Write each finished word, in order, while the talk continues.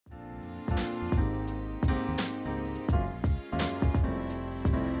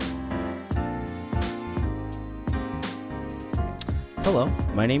Hello,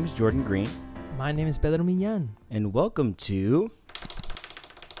 my name is Jordan Green. My name is Pedro Millan. And welcome to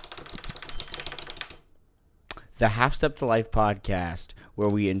the Half Step to Life podcast, where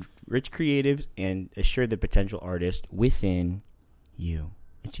we enrich creatives and assure the potential artist within you.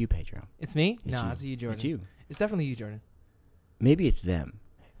 It's you, Pedro. It's me? It's you, Jordan. It's you. It's definitely you, Jordan. Maybe it's them.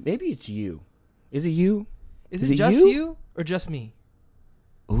 Maybe it's you. Is it you? Is it just you or just me?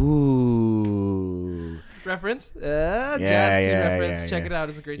 Ooh. Reference? Jazz reference. Check it out.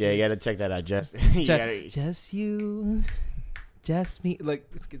 It's a great you gotta check that out, Jess. Just you. Just me. Like,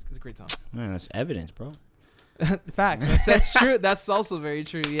 it's a great song. Man, that's evidence, bro. Facts. That's true. That's also very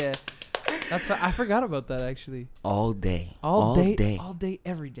true. Yeah. I forgot about that, actually. All day. All day,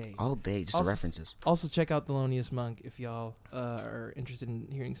 every day. All day, just also, the references. Also, check out Thelonious Monk if y'all are interested in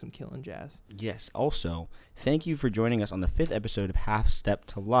hearing some killing jazz. Yes. Also, thank you for joining us on the 5th episode of Half Step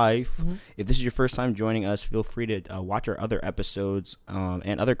to Life. Mm-hmm. If this is your first time joining us, feel free to watch our other episodes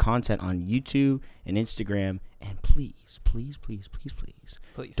and other content on YouTube and Instagram. And please,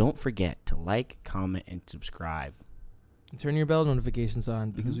 don't forget to like, comment, and subscribe. And turn your bell notifications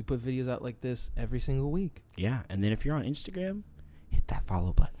on because we put videos out like this every single week. Yeah, and then if you're on Instagram, hit that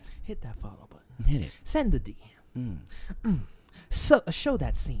follow button. Hit that. Hit it. Send the DM. So show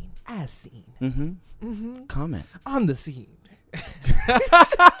that scene as seen. Comment on the scene.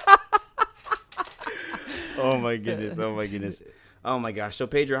 Oh my goodness. Oh my gosh. So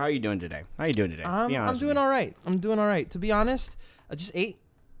Pedro, how are you doing today? I'm doing all right. To be honest, I just ate.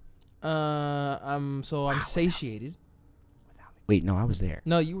 I'm satiated. Wait, no, I was there.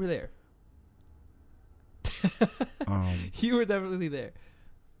 No, you were there. You were definitely there.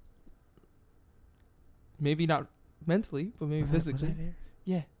 Maybe not mentally, but maybe physically. Was I there?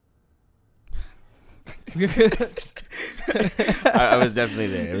 Yeah. I was definitely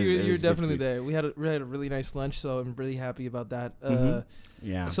there. You were definitely there. We had a really nice lunch, so I'm really happy about that.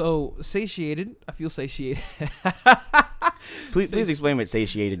 Yeah. So satiated. I feel satiated. Please explain what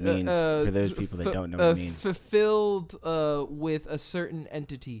satiated means for those people that don't know what it means. Fulfilled with a certain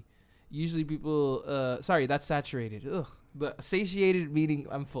entity. Usually people... sorry, that's saturated. Ugh. But satiated meaning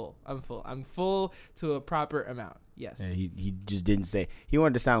I'm full. I'm full to a proper amount. Yes. Yeah, he just didn't say... He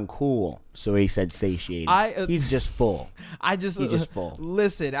wanted to sound cool, so he said satiated. He's just full. He's just full.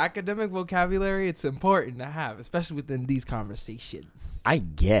 Listen, academic vocabulary, it's important to have, especially within these conversations. I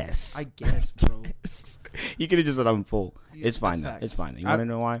guess, bro. You could have just said I'm full. Yeah, it's fine, though. It's fine. You want to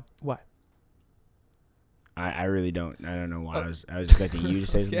know why? Why? I really don't. I don't know why. I was expecting you to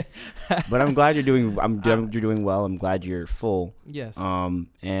say something. But I'm glad you're doing. You're doing well. I'm glad you're full. Yes.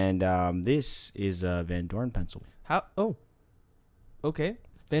 And this is a Van Doren pencil. How? Oh. Okay.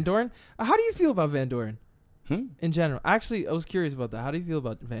 Van Doren. How do you feel about Van Doren? In general, actually, I was curious about that. How do you feel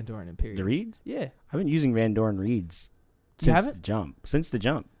about Van Doren in period? The reeds? Yeah. I've been using Van Doren reeds since the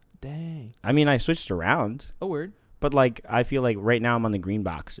jump. Dang. I mean, I switched around. Oh, word. But like, I feel like right now I'm on the green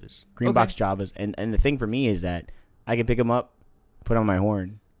boxes, box Javas, and the thing for me is that I can pick them up, put on my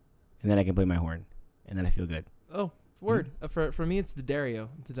horn, and then I can play my horn, and then I feel good. Oh, word. For me, it's D'Addario.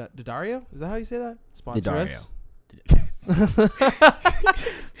 D'Addario? Is that how you say that? Sponsor D'Addario.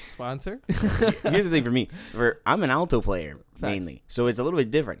 Sponsor. Here's the thing for me. I'm an alto player mainly, so it's a little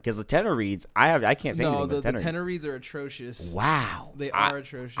bit different because the tenor reads. I can't say anything. The tenor reeds are atrocious. Wow, they are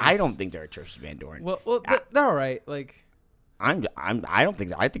atrocious. I don't think they're atrocious, Van Doren. Well, they're all right. Like, I don't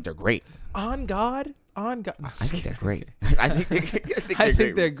think. I think they're great. On God. I think they're great. I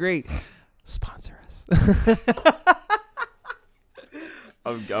think they're great. Sponsor us.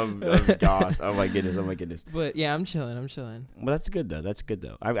 Oh gosh. Oh my goodness. But yeah, I'm chilling. Well, that's good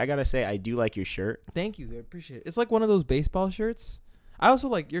though. I gotta say, I do like your shirt. Thank you. I appreciate it. It's like one of those baseball shirts. I also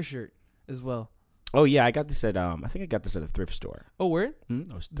like your shirt as well. Oh yeah, I got this at I think I got this at a thrift store. Oh, where? I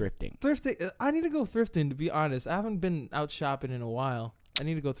was thrifting. I need to go thrifting, to be honest. I haven't been out shopping in a while. I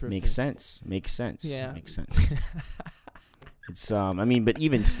need to go thrifting. Makes sense. Yeah. Makes sense. It's I mean, but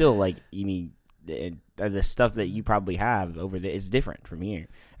even still, like, you mean, the stuff that you probably have over there is different from here.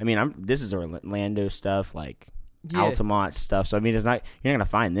 I mean, this is Orlando stuff, like Altamont stuff. So I mean, you're not gonna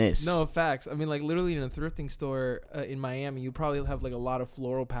find this. No, facts. I mean, like, literally in a thrifting store in Miami, you probably have like a lot of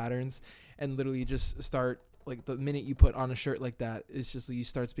floral patterns, and literally just start. Like, the minute you put on a shirt like that, it's just like you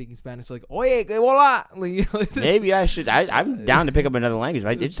start speaking Spanish. Like, oye, que vola. Like, maybe I should. I'm down to pick up another language.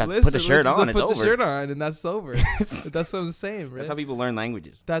 I just have to put the shirt on. It's over. Put the shirt on, and that's over. That's what I'm saying, right? That's how people learn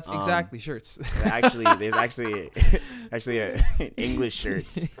languages. That's exactly shirts. There's actually English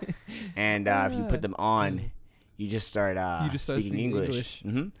shirts, and if you put them on, you just start speaking English.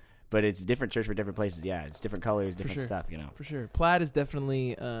 Mm-hmm. But it's different shirts for different places. Yeah, it's different colors, different stuff. For sure. Plaid is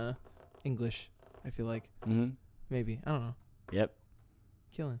definitely English. I feel like. Mm-hmm. Maybe. I don't know. Yep.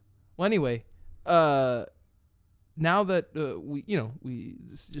 Killing. Well, anyway, now that we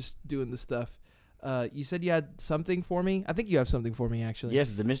just doing this stuff, you said you had something for me. I think you have something for me, actually. Yes,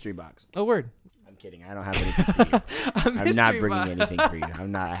 it's a mystery box. Oh, word. I'm kidding. I don't have anything for you. I'm not bringing anything for you.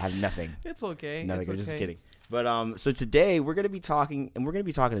 I have nothing. It's okay. Nothing. It's I'm just okay. kidding. But so today we're gonna be talking, and we're gonna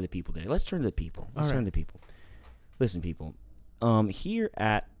be talking to the people today. Let's turn to the people. Turn to the people. Listen, people. Here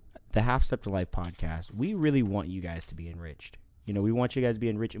at the Half Step to Life podcast, we really want you guys to be enriched. We want you guys to be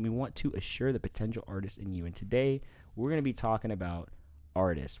enriched, and we want to assure the potential artist in you. And today, we're going to be talking about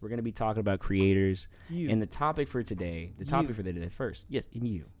artists. We're going to be talking about creators. You. And the topic for today, first, yes, in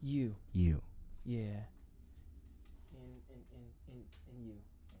you. You. You. Yeah. In you.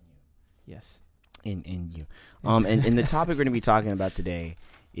 Yes. In you. And the topic we're going to be talking about today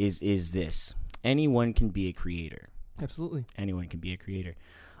is this. Anyone can be a creator. Absolutely. Anyone can be a creator.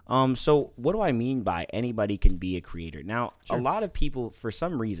 So what do I mean by anybody can be a creator? Now, Sure. A lot of people, for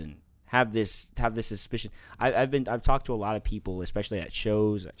some reason, have this suspicion. I've talked to a lot of people, especially at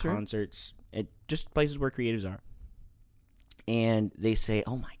shows, at Sure. concerts, at just places where creatives are, and they say,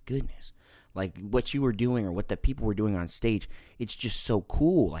 "Oh my goodness, like what you were doing or what the people were doing on stage, it's just so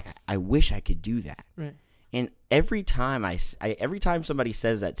cool. Like I wish I could do that." Right. And every time every time somebody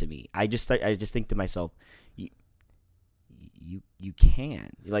says that to me, I just think to myself, you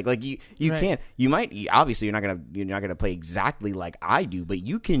can you Right. can. You might obviously you're not gonna play exactly like I do, but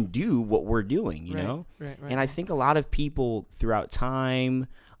you can do what we're doing, you know. Right. And I think a lot of people throughout time,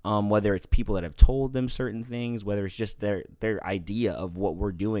 whether it's people that have told them certain things, whether it's just their idea of what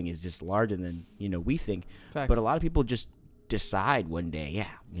we're doing is just larger than we think. Facts. But a lot of people just decide one day,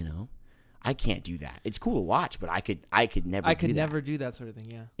 I can't do that. It's cool to watch, but I could never do that sort of thing.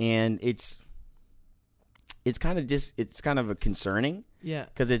 Yeah. And it's kind of concerning. Yeah.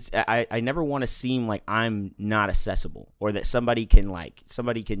 Because I never want to seem like I'm not accessible or that somebody can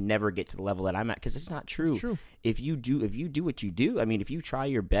never get to the level that I'm at, because it's not true. It's true. If you do what you do, I mean, if you try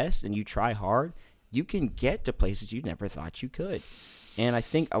your best and you try hard, you can get to places you never thought you could. And I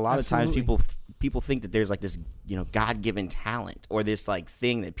think a lot Absolutely. of times people think that there's like this God-given talent or this like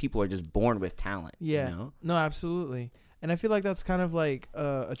thing that people are just born with talent. Yeah. No, absolutely. And I feel like that's kind of like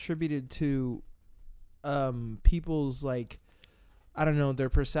attributed to people's like, I don't know, their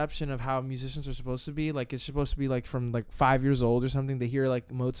perception of how musicians are supposed to be. Like it's supposed to be like from like 5 years old or something. They hear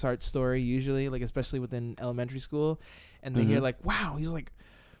like Mozart's story usually, like especially within elementary school, and they hear like, wow, he's like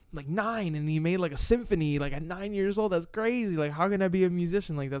 9 and he made like a symphony like at 9 years old. That's crazy. Like how can I be a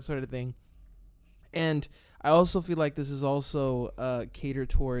musician? Like that sort of thing. And I also feel like this is also catered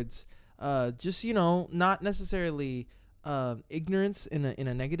towards just not necessarily ignorance in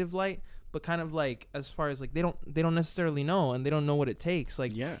a negative light, but kind of like as far as like they don't necessarily know, and they don't know what it takes.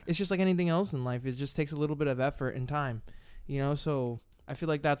 Like it's just like anything else in life. It just takes a little bit of effort and time, So I feel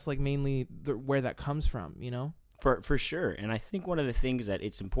like that's like mainly where that comes from, For sure. And I think one of the things that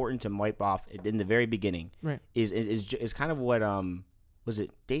it's important to wipe off in the very beginning, right, is kind of what was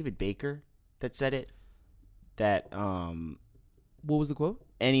it David Baker that said it, that what was the quote?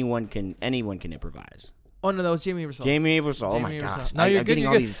 Anyone can improvise. Oh no, that was Jamie Ebersol. Oh my gosh! No, you're good.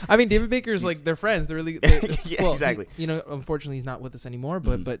 You're good. I mean, David Baker's like they're friends. They're really yeah, exactly. Unfortunately, he's not with us anymore.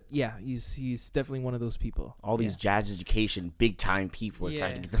 But yeah, he's definitely one of those people. All these jazz education, big time people.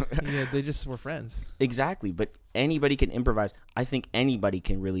 Yeah, they just were friends. Exactly. But anybody can improvise. I think anybody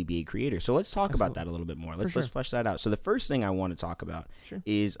can really be a creator. So let's talk about that a little bit more. Let's flesh that out. So the first thing I want to talk about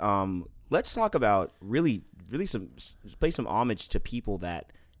is let's talk about really play some homage to people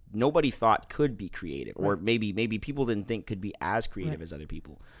that nobody thought could be creative, or maybe people didn't think could be as creative as other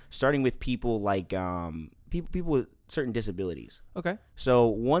people. Starting with people like people with certain disabilities. Okay. So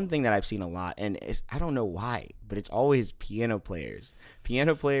one thing that I've seen a lot, and I don't know why, but it's always piano players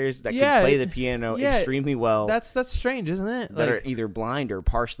that can play the piano extremely well. That's strange, isn't it? That are either blind or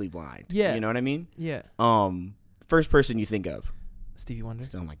partially blind. Yeah. You know what I mean? Yeah. First person you think of? Stevie Wonder.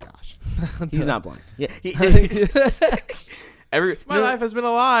 Oh my gosh. He's not blind. Yeah. My life has been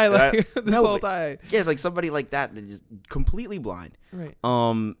a lie this whole time. Yeah, it's like somebody like that is completely blind. Right.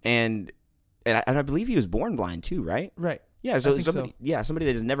 And I believe he was born blind too, right? Right. Yeah, somebody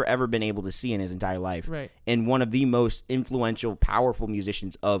that has never ever been able to see in his entire life. Right. And one of the most influential, powerful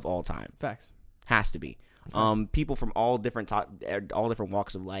musicians of all time. Facts. Has to be. People from all different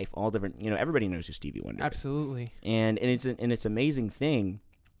walks of life, all different, everybody knows who Stevie Wonder is. Absolutely. And it's an amazing thing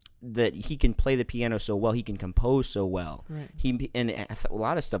that he can play the piano so well, he can compose so well. Right. A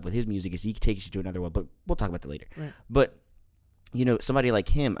lot of stuff with his music is he takes you to another world, but we'll talk about that later. Right. But you know, somebody like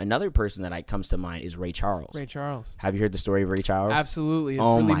him. Another person that comes to mind is Ray Charles. Ray Charles. Have you heard the story of Ray Charles? Absolutely. It's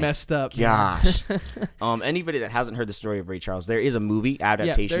really messed up. Gosh. Anybody that hasn't heard the story of Ray Charles, there is a movie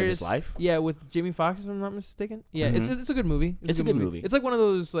adaptation of his life. Yeah, with Jamie Foxx, if I'm not mistaken. Yeah, it's a good movie. It's a good movie. It's like one of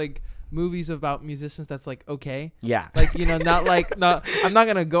those like movies about musicians that's like okay. Yeah. Like, you know, not I'm not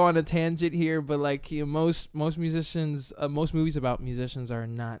gonna go on a tangent here, but like, you know, most musicians, most movies about musicians are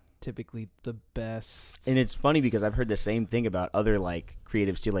not typically the best. And it's funny because I've heard the same thing about other like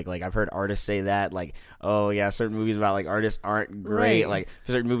creatives too. Like I've heard artists say that, like, oh yeah, certain movies about like artists aren't great. Right. Like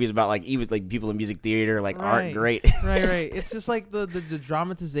certain movies about like even like people in music theater like aren't great. Right. It's just like the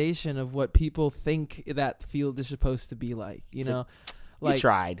dramatization of what people think that field is supposed to be like. You know, like you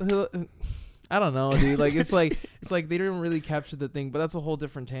tried. I don't know, dude. Like it's like they didn't really capture the thing, but that's a whole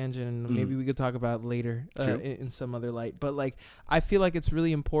different tangent, and maybe we could talk about it later in some other light. But like, I feel like it's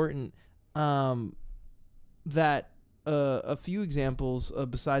really important that a few examples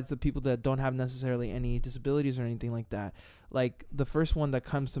besides the people that don't have necessarily any disabilities or anything like that. Like the first one that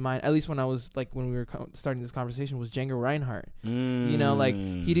comes to mind, at least when we were starting this conversation, was Django Reinhardt. You know, like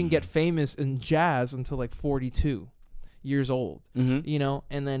he didn't get famous in jazz until like 42 years old, you know.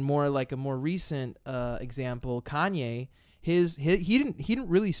 And then more like a more recent example, Kanye, he didn't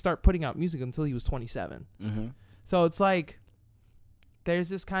really start putting out music until he was 27. So it's like there's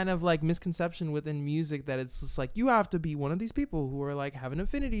this kind of like misconception within music that it's just like you have to be one of these people who are like have an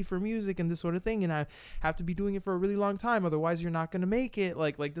affinity for music and this sort of thing, and I have to be doing it for a really long time, otherwise you're not going to make it,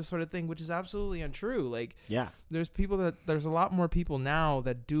 like this sort of thing, which is absolutely untrue. Like, yeah, there's a lot more people now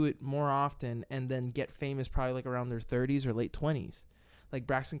that do it more often and then get famous probably like around their 30s or late 20s. Like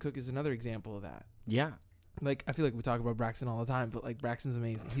Braxton Cook is another example of that. Yeah. Like, I feel like we talk about Braxton all the time, but like Braxton's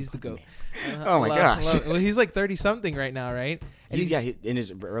amazing. He's the GOAT. Oh my gosh. Well, he's like 30 something right now, right? And he's in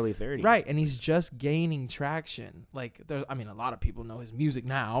his early 30s. Right, and he's just gaining traction. Like, a lot of people know his music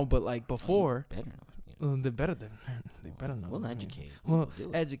now, but like before, they better know. We'll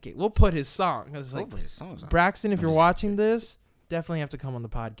educate. We'll put his song. We'll put his songs on. Braxton, if you're watching this, definitely have to come on the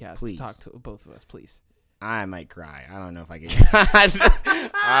podcast. Please. To talk to both of us, please. I might cry. I don't know if I can.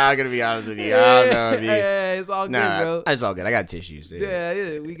 I'm gonna be honest with you. I don't know if you. Yeah, it's all good, bro. It's all good. I got tissues.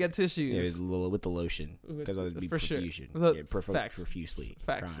 Yeah, we got tissues. Yeah, with the lotion because I would be profusion. Sure. Yeah, profusely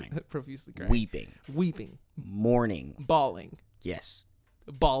crying. Profusely crying. Weeping. Mourning. Bawling. Yes.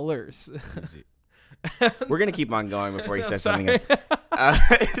 Ballers. We're gonna keep on going before he says something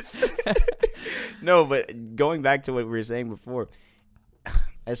else. No, but going back to what we were saying before.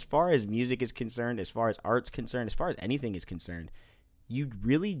 As far as music is concerned, as far as art's concerned, as far as anything is concerned, you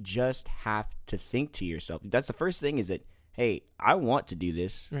really just have to think to yourself. That's the first thing, is that, hey, I want to do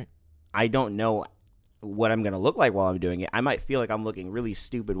this. Right. I don't know what I'm going to look like while I'm doing it. I might feel like I'm looking really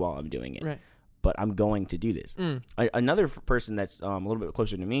stupid while I'm doing it. Right. But I'm going to do this. Another person that's a little bit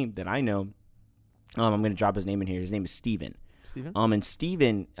closer to me that I know, I'm going to drop his name in here. His name is Steven. And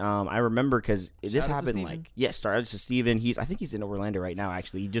Steven, I remember because this happened started to Steven. I think he's in Orlando right now,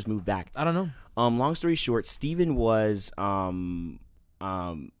 actually. He just moved back. I don't know. Long story short, Steven was, oh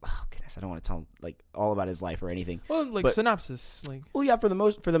goodness, I don't want to tell like all about his life or anything. Well, but, synopsis. Well, yeah, for the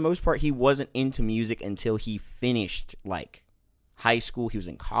most part, he wasn't into music until he finished like high school. He was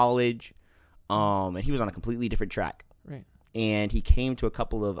in college, and he was on a completely different track. Right. And he came to a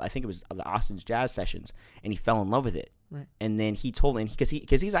couple of, I think it was the Austin's Jazz Sessions, and he fell in love with it. Right. And then he told me, because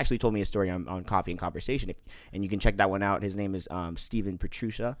he's actually told me a story on Coffee and Conversation, and you can check that one out. His name is Steven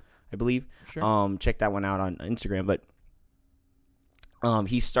Petruccia, I believe. Sure. Check that one out on Instagram. But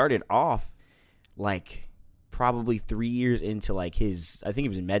he started off like probably 3 years into like his, I think he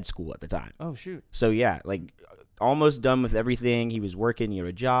was in med school at the time. Oh shoot. So yeah, like almost done with everything. He was working,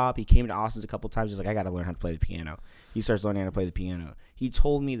 a job. He came to Austin's a couple times. He's like, I got to learn how to play the piano. He starts learning how to play the piano. He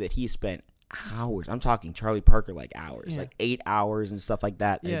told me that he spent hours. I'm talking Charlie Parker like hours, like 8 hours and stuff like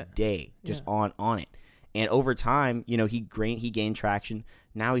that a day, just on it. And over time, he gained traction.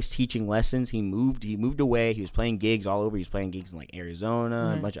 Now he's teaching lessons. He moved away. He was playing gigs all over. He was playing gigs in like Arizona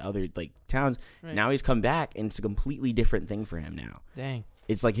and a bunch of other like towns. Right. Now he's come back, and it's a completely different thing for him now. Dang.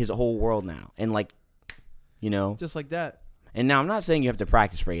 It's like his whole world now. And like, just like that. And now I'm not saying you have to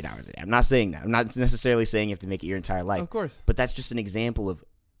practice for 8 hours a day. I'm not saying that. I'm not necessarily saying you have to make it your entire life. Of course. But that's just an example of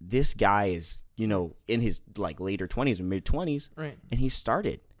this guy is, in his like later 20s or mid 20s. Right. And he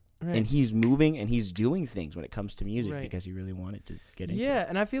started. Right. And he's moving and he's doing things when it comes to music because he really wanted to get into it. Yeah,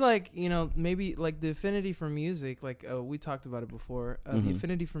 and I feel like, maybe like the affinity for music, like we talked about it before, the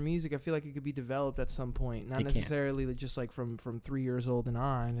affinity for music, I feel like it could be developed at some point, not necessarily just like from 3 years old and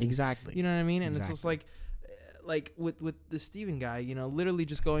on. And, exactly. You know what I mean? And it's just like like with the Steven guy, you know, literally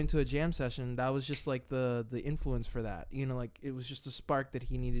just going to a jam session, that was just like the influence for that. You know, like it was just a spark that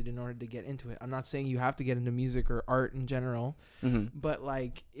he needed in order to get into it. I'm not saying you have to get into music or art in general, but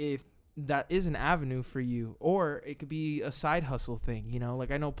like if that is an avenue for you, or it could be a side hustle thing, you know,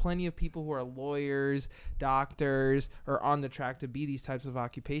 like I know plenty of people who are lawyers, doctors, or on the track to be these types of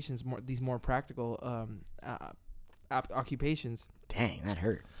occupations, these more practical occupations. Dang, that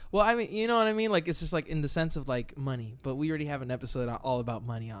hurt. Well, I mean, you know what I mean? Like, it's just like in the sense of like money, but we already have an episode all about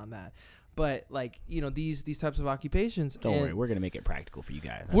money on that. But like, you know, these types of occupations. Don't worry, we're gonna make it practical for you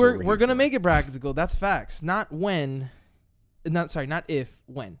guys. That's we're gonna make it practical. That's facts. Not if,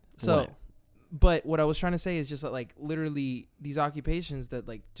 when. So, When. but what I was trying to say is just that like literally these occupations that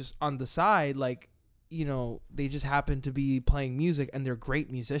like just on the side, like, you know, they just happen to be playing music and they're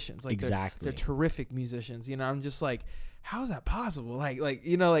great musicians. Like exactly. They're terrific musicians. You know, I'm just like, how is that possible? Like,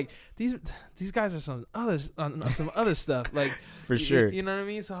 you know, like these guys are some others on some other stuff. Like for sure. You know what I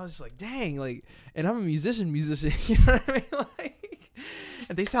mean? So I was just like, dang, like, and I'm a musician. You know what I mean? Like,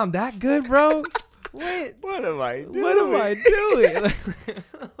 and they sound that good, bro. What am I doing? What am I doing?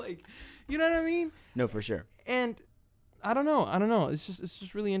 Like, you know what I mean? No, for sure. And I don't know. It's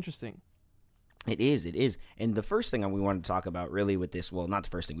just really interesting. It is. And the first thing we wanted to talk about really with this, well, not the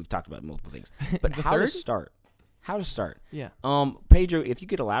first thing, we've talked about multiple things, but how to start. Yeah. Pedro, if you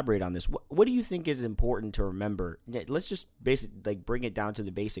could elaborate on this, what do you think is important to remember? Let's just bring it down to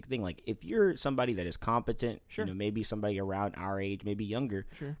the basic thing. Like, if you're somebody that is competent, sure, you know, maybe somebody around our age, maybe younger,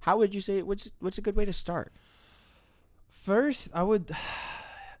 sure, how would you say, what's a good way to start? First, I would,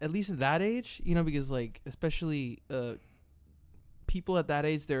 at least at that age, you know, because like, especially, people at that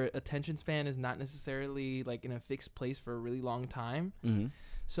age, their attention span is not necessarily like in a fixed place for a really long time. Mm-hmm.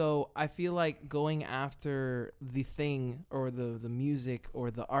 So I feel like going after the thing or the music or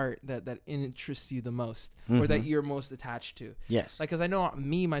the art that interests you the most, or that you're most attached to. Yes. Like, because I know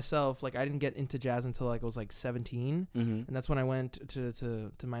me, myself, like I didn't get into jazz until like I was like 17. And that's when I went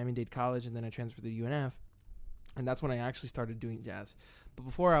to Miami-Dade College, and then I transferred to UNF. And that's when I actually started doing jazz. But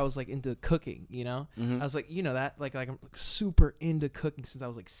before, I was like into cooking, you know? I was like, you know, that like I'm like super into cooking since I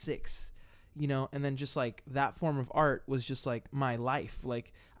was like 6. You know, and then just like that form of art was just like my life.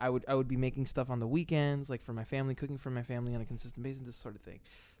 Like I would be making stuff on the weekends, like for my family, cooking for my family on a consistent basis, this sort of thing.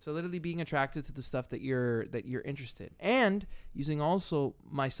 So literally being attracted to the stuff that you're interested in, and using also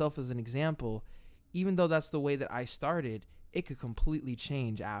myself as an example. Even though that's the way that I started, it could completely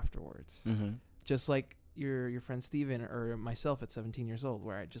change afterwards. Just like your friend Steven or myself at 17 years old,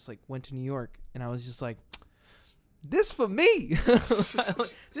 where I just like went to New York and I was just like, this for me.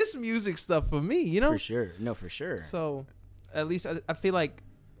 This music stuff for me, you know? For sure. No, for sure. So at least I feel like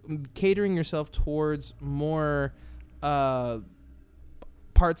catering yourself towards more parts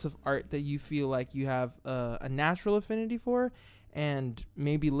of art that you feel like you have a natural affinity for, and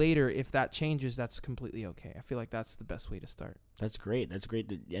maybe later, if that changes, that's completely okay. I feel like that's the best way to start. That's great.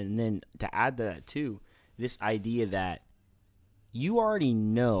 And then to add to that too, this idea that you already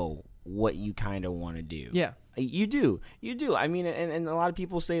know what you kind of want to do. Yeah. You do. I mean, and a lot of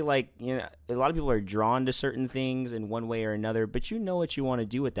people say, like, you know, a lot of people are drawn to certain things in one way or another, but you know what you want to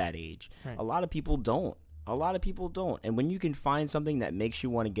do at that age. Right. A lot of people don't. And when you can find something that makes you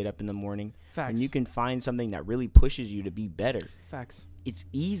want to get up in the morning, Facts. and you can find something that really pushes you to be better, Facts. It's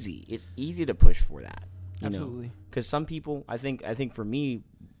easy. It's easy to push for that. Absolutely. Because some people, I think for me,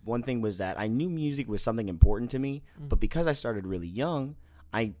 one thing was that I knew music was something important to me, but because I started really young,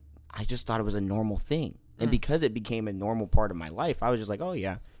 I just thought it was a normal thing. And because it became a normal part of my life, I was just like, oh,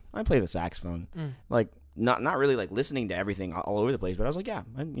 yeah, I play the saxophone. Like, not really, like, listening to everything all over the place, but I was like, yeah,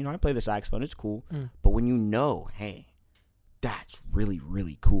 I play the saxophone. It's cool. But when you know, hey, that's really,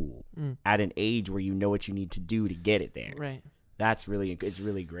 really cool at an age where you know what you need to do to get it there. Right. It's really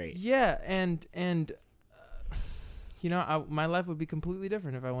great. Yeah, and you know, my life would be completely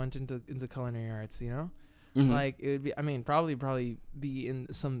different if I went into culinary arts, you know? Like, it would be, I mean, probably be in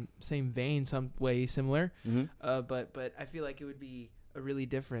some same vein, some way similar. But I feel like it would be a really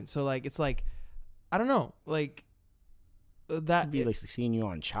different. So, like, it's like, I don't know, like, that would be like seeing you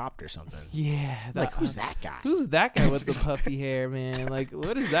on Chopped or something. Yeah. Like, who's that guy? Who's that guy with the puffy hair, man? Like,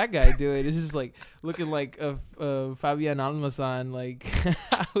 what is that guy doing? It's just like looking like a Fabian Almanzon, like,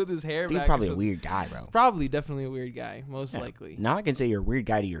 with his hair He's back. probably a weird guy, bro. Probably, definitely a weird guy, most likely. Now I can say you're a weird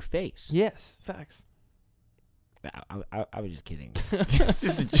guy to your face. Yes, facts. I was just kidding.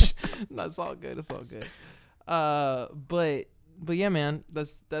 That's all good. It's all good. But yeah, man,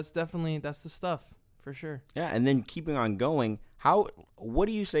 that's definitely the stuff for sure. Yeah, and then keeping on going. What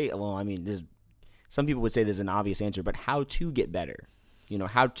do you say? Well, I mean, some people would say there's an obvious answer, but how to get better?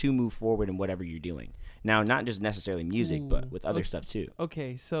 how to move forward in whatever you're doing. Now, not just necessarily music, but with other stuff too.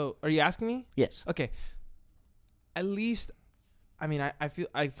 Okay, so are you asking me? Yes. Okay. At least, I mean,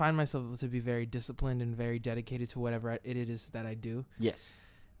 I find myself to be very disciplined and very dedicated to whatever it is that I do. Yes.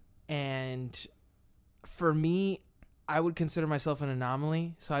 And for me, I would consider myself an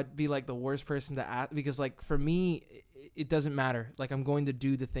anomaly. So I'd be like the worst person to ask, because like for me, it doesn't matter. Like I'm going to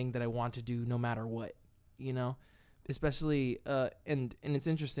do the thing that I want to do no matter what, especially, and it's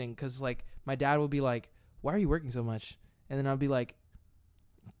interesting because like my dad will be like, why are you working so much? And then I'll be like,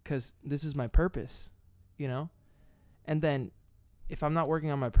 because this is my purpose, and then if I'm not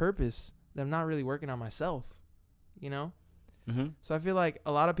working on my purpose, then I'm not really working on myself, Mm-hmm. So I feel like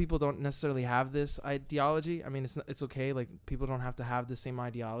a lot of people don't necessarily have this ideology. I mean, it's okay. Like people don't have to have the same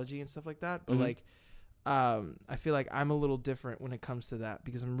ideology and stuff like that. But like, I feel like I'm a little different when it comes to that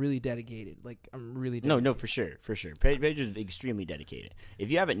because I'm really dedicated. Like I'm really dedicated. No, for sure. Pedro's extremely dedicated. If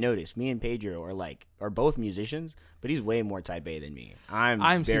you haven't noticed, me and Pedro are both musicians, but he's way more type A than me.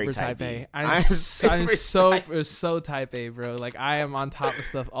 I'm very super type A. I'm so type A, bro. Like I am on top of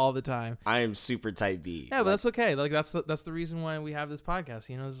stuff all the time. I am super type B. Yeah, but that's okay. Like that's the reason why we have this podcast.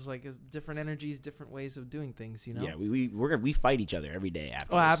 It's like it's different energies, different ways of doing things. Yeah, we fight each other every day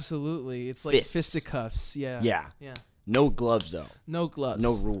after. Oh, absolutely. It's like fisticuffs. Yeah. Yeah. No gloves though. No gloves.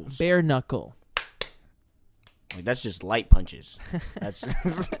 No rules. Bare knuckle. Like that's just light punches.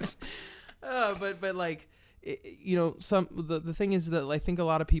 That's. But like, the thing is that I think a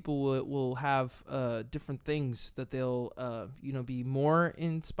lot of people will have different things that they'll be more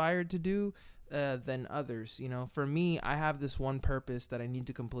inspired to do than others. For me, I have this one purpose that I need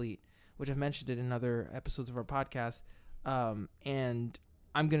to complete, which I've mentioned it in other episodes of our podcast, and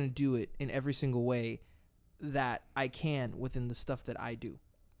I'm gonna do it in every single way that I can within the stuff that I do.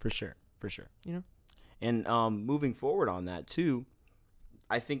 For sure. And moving forward on that too,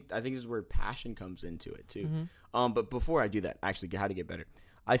 I think this is where passion comes into it too. Mm-hmm. But before I do that, actually, how to get better.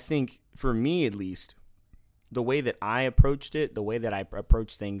 I think for me at least, the way that I approached it, the way that I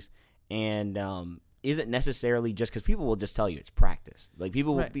approach things, and isn't necessarily just because people will just tell you it's practice. Like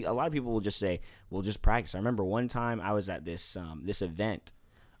people will a lot of people will just say, "Well, just practice." I remember one time I was at this event.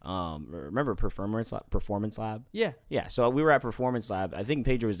 Remember Performance Lab? Yeah. So we were at Performance Lab. I think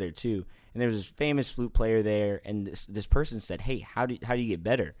Pedro was there too, and there was this famous flute player there. And this person said, "Hey, how do you get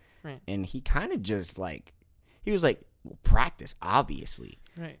better?" Right. And he kind of just he was like, "Well, practice, obviously."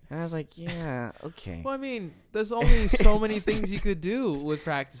 Right. And I was like, "Yeah, okay." Well, I mean, there's only so many things you could do with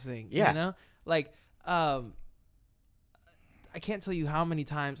practicing. Yeah. Like, I can't tell you how many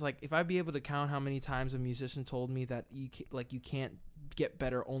times. Like, if I'd be able to count how many times a musician told me that you can't get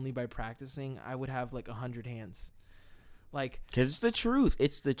better only by practicing, I would have like 100 hands. Like, because it's the truth.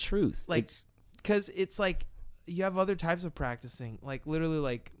 It's the truth. Like, because it's like you have other types of practicing. Like literally,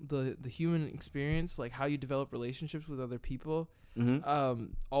 like the human experience, like how you develop relationships with other people. Mm-hmm.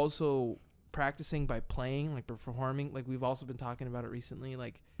 Also practicing by playing, like performing. Like we've also been talking about it recently.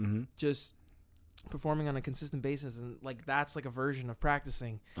 Like just performing on a consistent basis, and like that's like a version of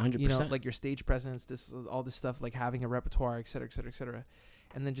practicing. 100%. Like your stage presence, all this stuff, like having a repertoire, et cetera,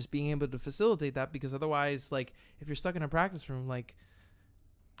 and then just being able to facilitate that, because otherwise, like if you're stuck in a practice room like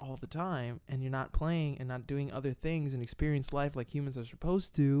all the time and you're not playing and not doing other things and experience life like humans are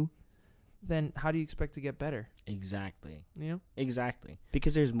supposed to, then how do you expect to get better? Exactly. Exactly.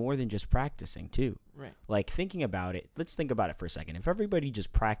 Because there's more than just practicing too. Right. Like thinking about it, let's think about it for a second. If everybody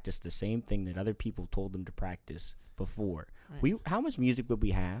just practiced the same thing that other people told them to practice before, how much music would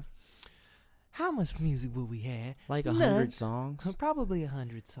we have? Like 100 songs? Probably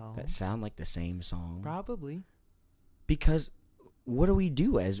 100 songs. That sound like the same song? Probably. Because what do we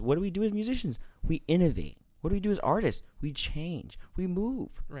do as musicians? We innovate. What do we do as artists? We change. We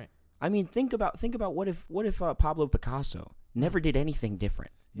move. Right. I mean, think about what if Pablo Picasso never did anything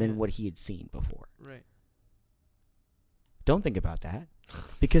different than what he had seen before. Right. Don't think about that,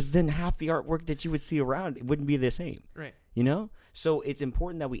 because then half the artwork that you would see around wouldn't be the same. Right. So it's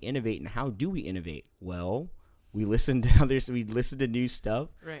important that we innovate. And how do we innovate? Well, we listen to others. We listen to new stuff.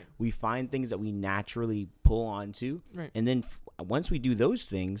 Right. We find things that we naturally pull onto. Right. And then once we do those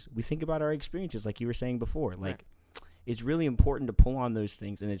things, we think about our experiences, like you were saying before. Like, it's really important to pull on those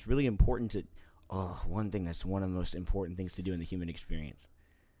things, and it's really important to. One thing that's one of the most important things to do in the human experience: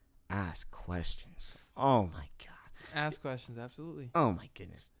 ask questions. Oh my God. Ask questions, absolutely. Oh my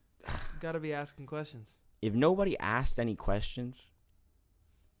goodness. Gotta be asking questions. If nobody asked any questions,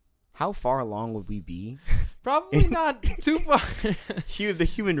 how far along would we be? Probably not too far. The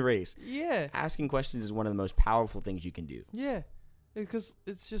human race. Yeah. Asking questions is one of the most powerful things you can do. Yeah. Because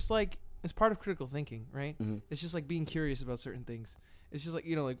it's just like, it's part of critical thinking, right? Mm-hmm. It's just like being curious about certain things. It's just like,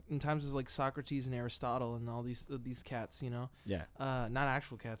 you know, like in times it's like Socrates and Aristotle and all these cats, you know. Yeah. Not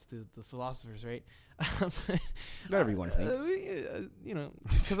actual cats, the philosophers, right? Whatever you want to think. You know,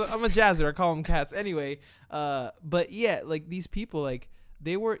 because I'm a jazzer, I call them cats anyway. But yeah, like these people, like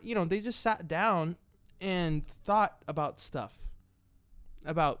they were, you know, they just sat down and thought about stuff,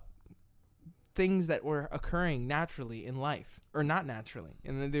 about things that were occurring naturally in life or not naturally,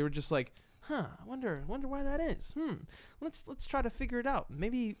 and then they were just like, I wonder why that is. Let's try to figure it out.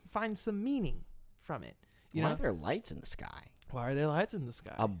 Maybe find some meaning from it. You Why know? are there lights in the sky? Why are there lights in the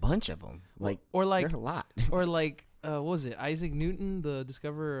sky? A bunch of them. Like, or like, there's a lot. or like, what was it? Isaac Newton, the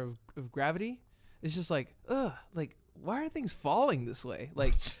discoverer of gravity. It's just like, like, why are things falling this way?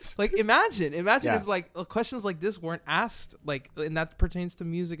 Like, imagine Yeah. if like questions like this weren't asked. Like, and that pertains to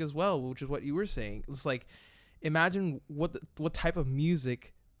music as well, which is what you were saying. It's like, imagine what type of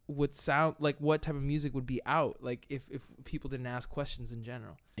music would sound like, what type of music would be out, like if people didn't ask questions in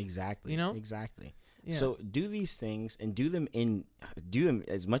general. Exactly. You know? Exactly. Yeah. So do these things and do them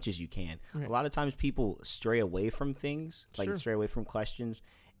as much as you can. Right. A lot of times people stray away from things, like Sure. stray away from questions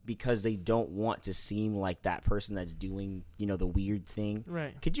because they don't want to seem like that person that's doing, you know, the weird thing.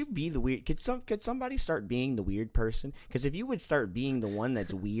 Right. Could you be the weird? Could somebody start being the weird person? Because if you would start being the one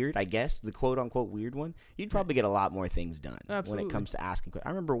that's weird, I guess the quote unquote weird one, you'd probably get a lot more things done. Absolutely. When it comes to asking. I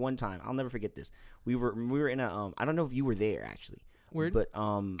remember one time, I'll never forget this. We were in a I don't know if you were there actually. Weird. But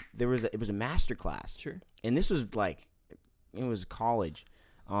it was a master class. Sure. And this was like, it was college.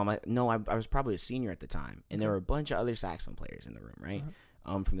 I was probably a senior at the time, and there were a bunch of other saxophone players in the room, right?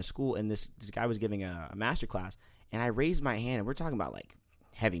 From the school, and this guy was giving a master class, and I raised my hand, and we're talking about like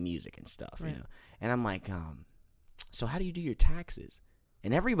heavy music and stuff, you know. And I'm like, so how do you do your taxes?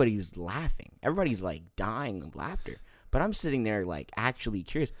 And everybody's laughing. Everybody's like dying of laughter. But I'm sitting there like actually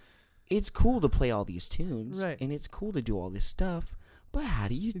curious. It's cool to play all these tunes, right? And it's cool to do all this stuff. But how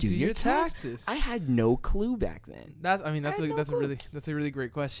do you do your taxes? I had no clue back then. That's a really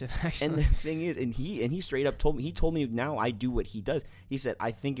great question, actually. And the thing is, and he straight up told me now I do what he does. He said,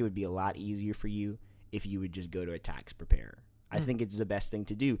 I think it would be a lot easier for you if you would just go to a tax preparer. I think it's the best thing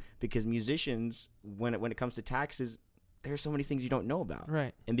to do because musicians, when it comes to taxes, there's so many things you don't know about.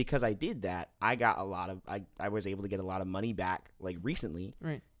 Right. And because I did that, I got I was able to get a lot of money back like recently.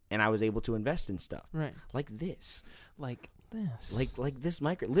 Right. And I was able to invest in stuff. Right. Like this. Like this. Like this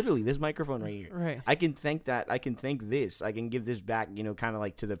literally this microphone right here. Right. I can thank this. I can give this back, you know, kind of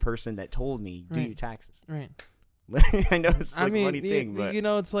like to the person that told me, do your taxes. Right. I know it's like a funny thing, but you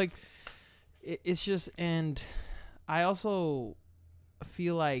know, it's like, it's just, and I also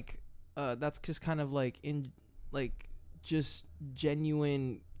feel like that's just kind of like just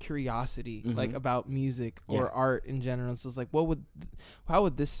genuine curiosity, like about music or art in general. So it's like, how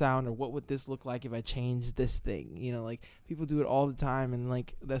would this sound, or what would this look like if I changed this thing? You know, like people do it all the time, and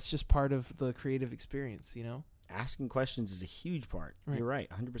like that's just part of the creative experience. You know, asking questions is a huge part. Right. You're right,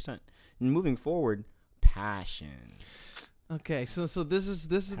 100%. And moving forward, passion. Okay, so this is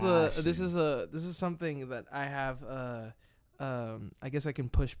something that I have. I guess I can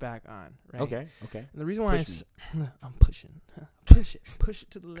push back on, right? Okay. And the reason why I'm pushing, push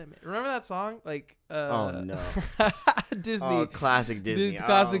it to the limit. Remember that song? Like, oh no, Disney, oh, classic Disney,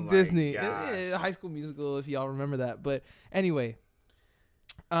 classic Disney, gosh. High School Musical, if y'all remember that. But anyway,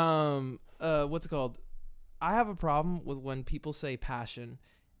 what's it called? I have a problem with when people say passion,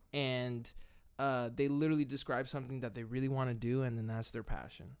 and they literally describe something that they really want to do, and then that's their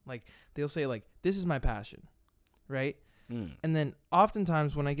passion. Like they'll say, like, "This is my passion," right? And then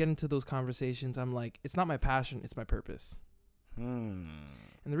oftentimes when I get into those conversations, I'm like, it's not my passion, it's my purpose. And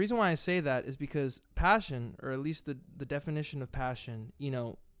the reason why I say that is because passion, or at least the definition of passion, you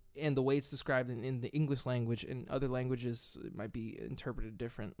know, and the way it's described in the English language, in other languages it might be interpreted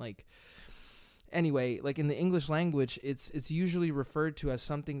different. Like, anyway, like in the English language, it's usually referred to as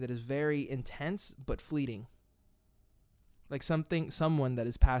something that is very intense but fleeting. Like someone that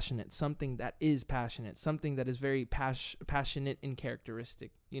is passionate, something that is passionate, something that is very passionate in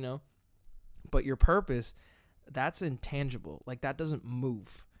characteristic, you know? But your purpose, that's intangible. Like that doesn't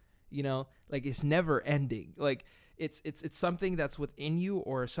move, you know? Like it's never ending. Like it's something that's within you,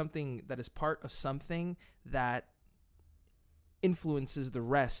 or something that is part of something that influences the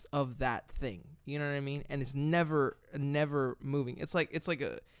rest of that thing. You know what I mean? And it's never moving. It's like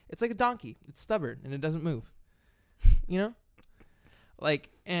a donkey. It's stubborn and it doesn't move. You know?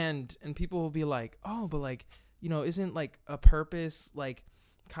 Like, and people will be like, oh, but like, you know, isn't like a purpose like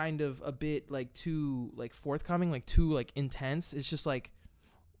kind of a bit like too like forthcoming, like too like intense? It's just like,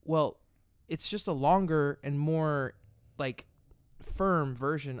 well, it's just a longer and more like firm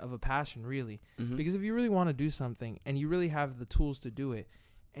version of a passion, really. Because if you really want to do something and you really have the tools to do it,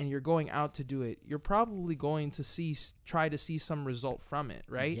 and you're going out to do it, you're probably going to try to see some result from it,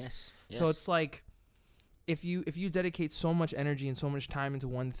 right? Yes. So it's like, if you dedicate so much energy and so much time into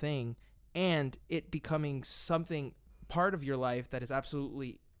one thing, and it becoming something part of your life that is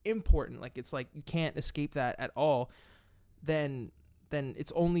absolutely important, like it's like you can't escape that at all, then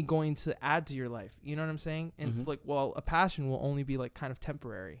it's only going to add to your life. You know what I'm saying? And like, well, a passion will only be like kind of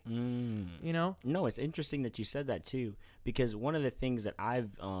temporary. You know? No, it's interesting that you said that too, because one of the things that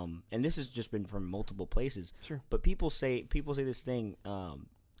I've and this has just been from multiple places. Sure. But people say this thing.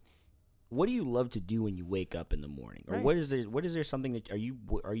 What do you love to do when you wake up in the morning? Or what is there something that are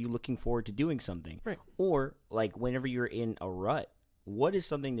you looking forward to doing something? Right. Or like whenever you're in a rut, what is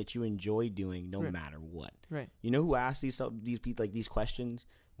something that you enjoy doing no matter what? Right. You know who asked these people like these questions?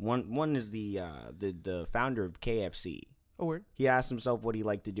 One is the founder of KFC. Oh, word. He asked himself what he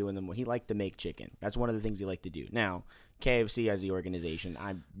liked to do in the morning. He liked to make chicken. That's one of the things he liked to do. Now, KFC as the organization,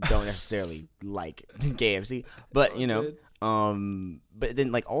 I don't necessarily like KFC, but you know, but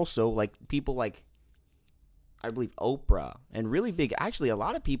then like also like people like, I believe Oprah and really big, actually a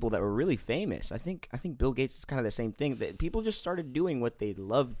lot of people that were really famous. I think Bill Gates is kind of the same thing, that people just started doing what they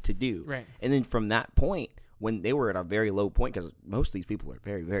loved to do. Right. And then from that point, when they were at a very low point, because most of these people were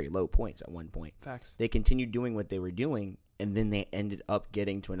very, very low points at one point. Facts. They continued doing what they were doing, and then they ended up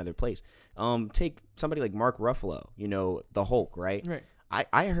getting to another place. Take somebody like Mark Ruffalo, you know, the Hulk, right? Right.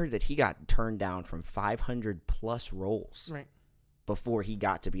 I heard that he got turned down from 500 plus roles. Right. Before he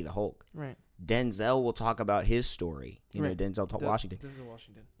got to be the Hulk. Right. Denzel will talk about his story. You know, Denzel Washington. Denzel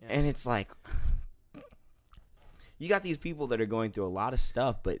Washington. Yeah. And it's like, you got these people that are going through a lot of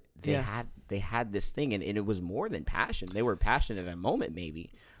stuff, but they had this thing, and it was more than passion. They were passionate at a moment,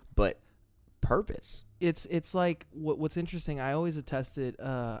 maybe, but purpose. It's like what's interesting. I always attested.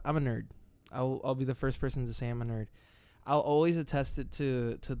 I'm a nerd. I'll be the first person to say I'm a nerd. I'll always attest it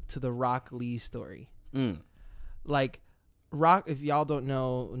to the Rock Lee story. Like, Rock, if y'all don't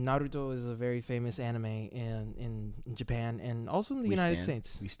know, Naruto is a very famous anime in Japan and also in the United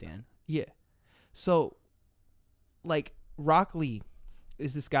States. We stand. Yeah. So, like, Rock Lee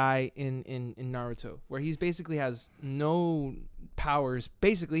is this guy in Naruto where he's basically has no powers.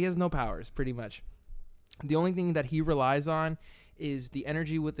 Basically, he has no powers, pretty much. The only thing that he relies on is the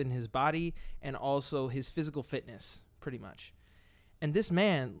energy within his body and also his physical fitness, pretty much. And this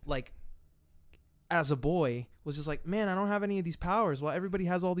man, like, as a boy, was just like, man, I don't have any of these powers. Well, everybody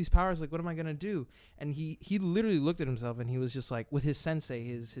has all these powers. Like, what am I going to do? And he literally looked at himself and he was just like, with his sensei,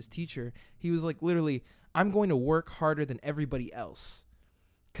 his teacher, he was like, literally, I'm going to work harder than everybody else.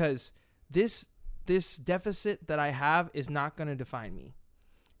 Because this deficit that I have is not going to define me.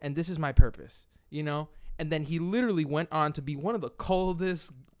 And this is my purpose, you know? And then he literally went on to be one of the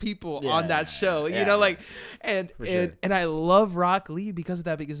coldest people on that show, you know? Like, and I love Rock Lee because of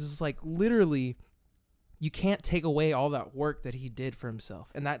that, because it's like, literally, you can't take away all that work that he did for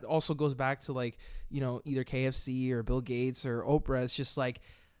himself. And that also goes back to, like, you know, either KFC or Bill Gates or Oprah. It's just like,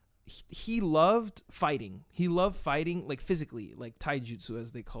 he loved fighting. He loved fighting, like, physically, like taijutsu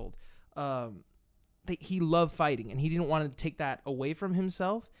as they called. He loved fighting, and he didn't want to take that away from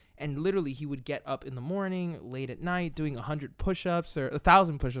himself. And literally, he would get up in the morning, late at night, doing 100 push-ups or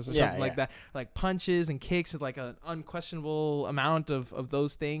 1,000 push-ups or something like that. Like punches and kicks, like an unquestionable amount of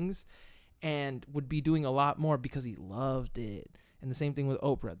those things. And would be doing a lot more because he loved it. And the same thing with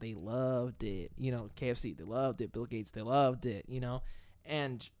Oprah. They loved it. You know, KFC, they loved it. Bill Gates, they loved it, you know.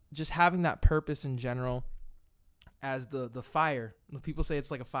 And just having that purpose in general as the fire. People say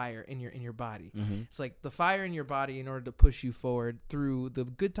it's like a fire in your body. It's like the fire in your body in order to push you forward through the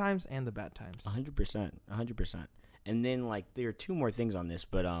good times and the bad times. 100%. And then, like, there are two more things on this,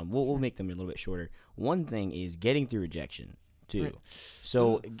 but we'll make them a little bit shorter. One thing is getting through rejection. Too. Right.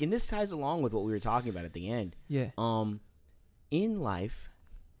 So again, this ties along with what we were talking about at the end. Yeah. In life,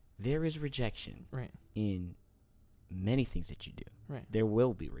 there is rejection. Right. In many things that you do. Right. There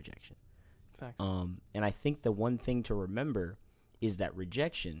will be rejection. Facts. And I think the one thing to remember is that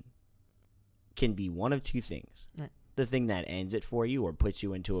rejection can be one of two things. Right. The thing that ends it for you or puts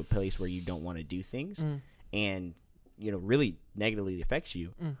you into a place where you don't want to do things and, you know, really negatively affects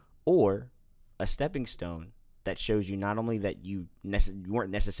you, or a stepping stone that shows you not only that you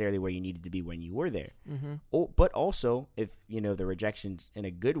weren't necessarily where you needed to be when you were there, but also, if, you know, the rejection's in a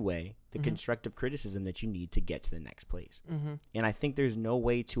good way, the constructive criticism that you need to get to the next place. And I think there's no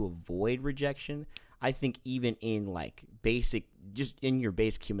way to avoid rejection. I think even in, like, just in your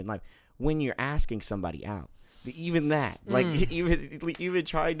basic human life, when you're asking somebody out, Even that, like even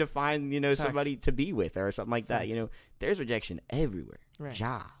trying to find, Facts. somebody to be with or something like Facts. that. There's rejection everywhere. Right.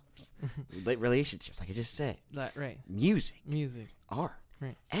 Jobs, relationships, like I just said. Right. Music, art,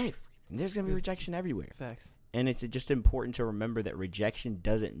 Right. everything. There's gonna be rejection everywhere. Facts. And it's just important to remember that rejection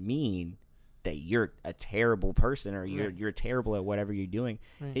doesn't mean that you're a terrible person or you're terrible at whatever you're doing.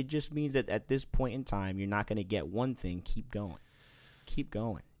 Right. It just means that at this point in time, you're not gonna get one thing. Keep going.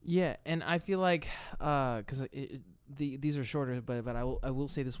 Yeah, and I feel like because these are shorter, but I will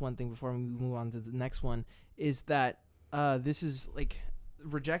say this one thing before we move on to the next one is that this is like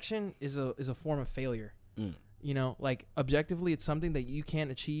rejection is a form of failure. Like objectively, it's something that you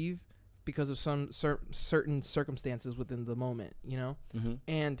can't achieve because of some certain circumstances within the moment.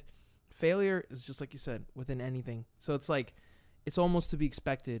 And failure is just like you said within anything. So it's like it's almost to be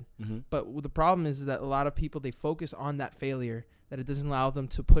expected. But the problem is that a lot of people, they focus on that failure, that it doesn't allow them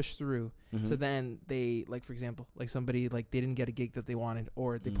to push through. So then they, like, for example, like somebody, like they didn't get a gig that they wanted,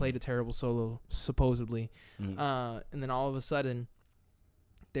 or they played a terrible solo, supposedly. And then all of a sudden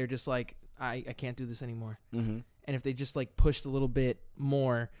they're just like, I can't do this anymore. And if they just like pushed a little bit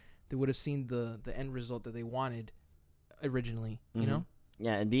more, they would have seen the end result that they wanted originally, you know?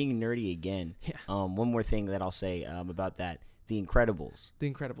 Yeah, and being nerdy again. One more thing that I'll say about that. The Incredibles.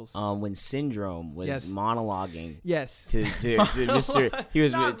 When Syndrome was monologuing. Yes. To Mr. He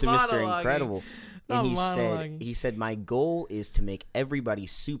was to Mr. Incredible, and he said, "My goal is to make everybody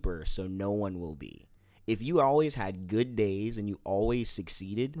super, so no one will be. If you always had good days and you always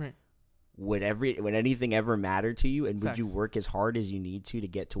succeeded, right. would anything ever matter to you? And would Facts. you work as hard as you need to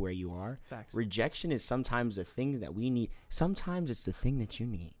get to where you are? Facts. Rejection is sometimes the thing that we need. Sometimes it's the thing that you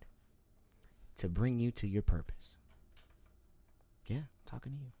need to bring you to your purpose." Yeah, I'm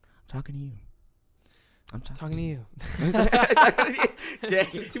talking to you. I'm talking to you.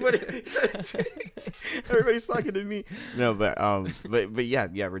 Everybody's talking to me. No, but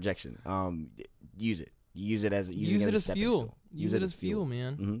yeah, rejection. Use it. Use it as fuel. Use it as fuel,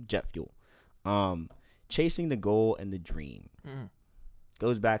 man. Jet fuel. Chasing the goal and the dream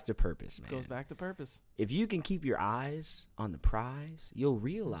goes back to purpose, man. If you can keep your eyes on the prize, you'll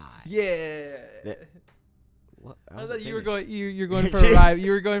realize. Yeah. What? I thought you were going. You're going for a ride.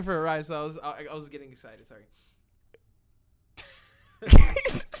 You were going for a ride, so I was getting excited. Sorry.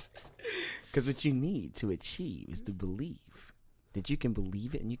 Because what you need to achieve is to believe that you can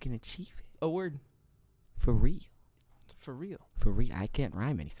believe it and you can achieve it. A word. For real. I can't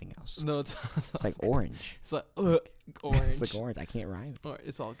rhyme anything else. No, it's like orange. It's like orange. It's like orange. I can't rhyme.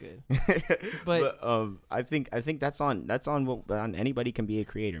 It's all good. But I think that's on anybody can be a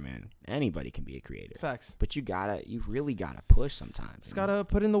creator, man. Anybody can be a creator. Facts. But you really gotta push sometimes. Just gotta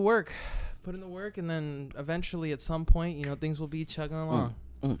put in the work. And then eventually at some point, things will be chugging along.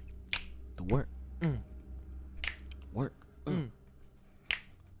 The work. Work.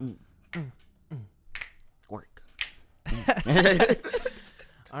 Work.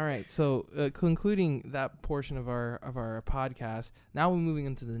 All right, so concluding that portion of our podcast, now we're moving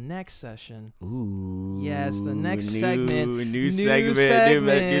into the next session. Ooh. Yes, the next segment. New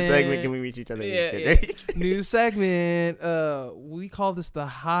segment. Can we reach each other? Yeah. New segment. We call this the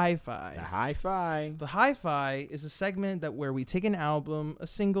hi-fi. The hi-fi. The hi-fi is a segment where we take an album, a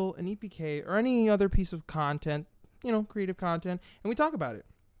single, an EPK, or any other piece of content, creative content, and we talk about it.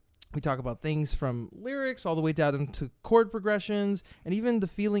 We talk about things from lyrics all the way down to chord progressions and even the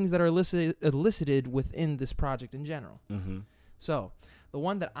feelings that are elicited within this project in general. So the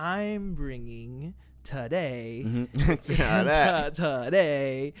one that I'm bringing today,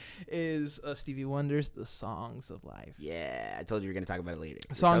 today is Stevie Wonder's "The Songs of Life." Yeah, I told you we were going to talk about it later.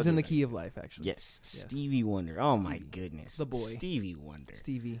 Songs in the Key of Life, actually. Yes, Stevie Wonder. Oh, my goodness. The boy. Stevie Wonder.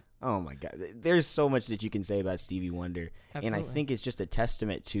 Stevie. Oh, my God. There's so much that you can say about Stevie Wonder. Absolutely. And I think it's just a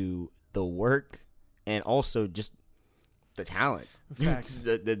testament to the work and also just the talent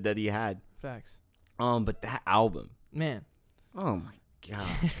that he had. Facts. But that album. Man. Oh, my God.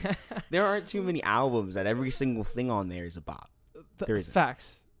 There aren't too many albums that every single thing on there is a bop. There isn't.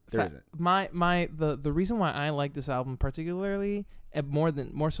 Facts. There isn't. The reason why I like this album particularly, and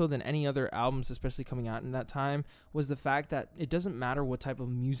more so than any other albums, especially coming out in that time, was the fact that it doesn't matter what type of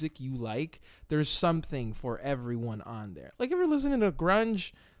music you like. There's something for everyone on there. Like if you're listening to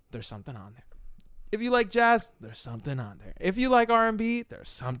grunge, there's something on there. If you like jazz, there's something on there. If you like R&B, there's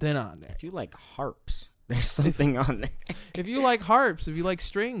something on there. If you like harps, there's something on there. If you like harps, if you like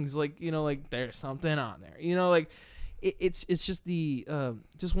strings, there's something on there. It's just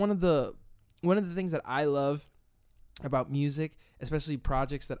just one of the things that I love about music, especially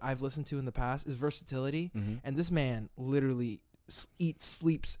projects that I've listened to in the past, is versatility. And this man literally eats,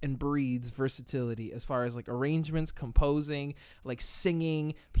 sleeps, and breathes versatility as far as like arrangements, composing, like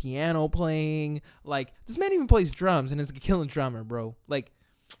singing, piano playing. Like this man even plays drums and is a killing drummer, bro. Like,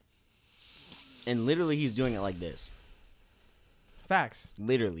 and literally he's doing it like this. Facts.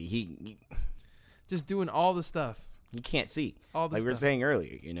 Literally, he just doing all the stuff. You can't see. All the like stuff. we were saying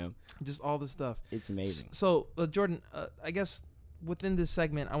earlier, you know. Just all the stuff. It's amazing. So, Jordan, I guess within this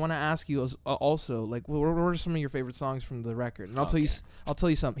segment, I want to ask you also, like, what are some of your favorite songs from the record? And I'll tell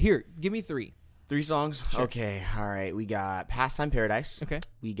you something. Here, give me 3. 3 songs? Sure. Okay, all right. We got Pastime Paradise. Okay.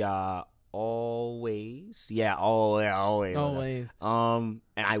 We got Always. Yeah, always. Always. And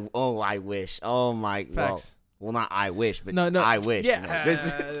I wish. Oh my. Facts. Well, not I wish, but no. I wish. Yeah. You know,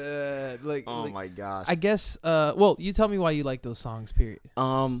 this is, oh my gosh. I guess. Well, you tell me why you like those songs. Period.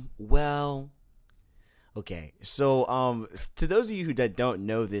 Well. Okay, so to those of you who don't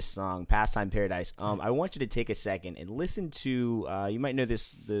know this song, "Pastime Paradise," I want you to take a second and listen to. You might know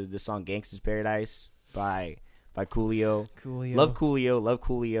this the song "Gangsta's Paradise" by Coolio. Love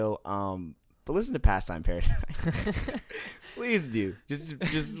Coolio. But listen to "Pastime Paradise." Please do. Just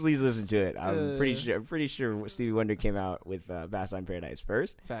please listen to it. I'm pretty sure Stevie Wonder came out with "Pastime Paradise"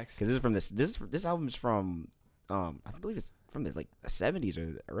 first. Facts. Because this album's from I believe it's from the 70s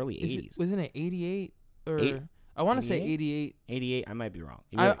or the early 80s. Wasn't it 88? Or I want to say 88. 88. I might be wrong.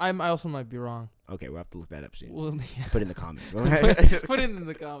 I also might be wrong. Okay, we'll have to look that up soon. Well, yeah. Put it in the comments. Put it in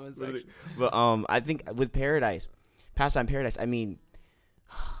the comments section. But I think with Pastime Paradise, I mean,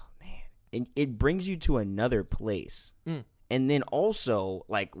 oh, man, it brings you to another place. And then also,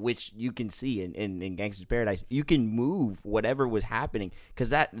 like, which you can see in Gangsta's Paradise, you can move whatever was happening,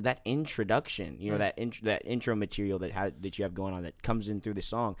 because that introduction, you know, that intro material that you have going on that comes in through the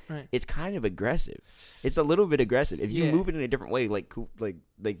song, it's kind of aggressive. It's a little bit aggressive. If you move it in a different way, like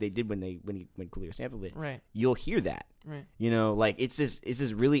they did when Coolio sampled it, you'll hear that. Right. You know, like it's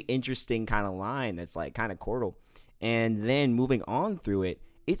this really interesting kind of line that's like kind of chordal, and then moving on through it,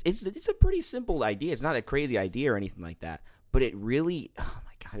 it's a pretty simple idea. It's not a crazy idea or anything like that. But it really, oh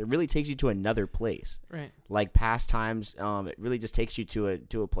my God, it really takes you to another place. Right. Like Pastimes, it really just takes you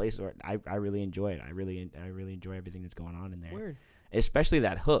to a place where I really enjoy it. I really enjoy everything that's going on in there. Weird. Especially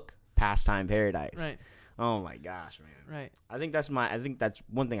that hook, Pastime Paradise. Right. Oh my gosh, man. Right. I think that's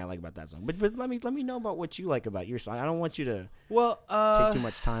one thing I like about that song. But let me know about what you like about your song. I don't want you to take too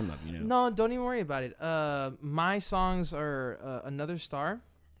much time up, you know. No, don't even worry about it. My songs are Another Star,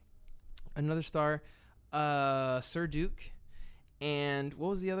 Sir Duke. And what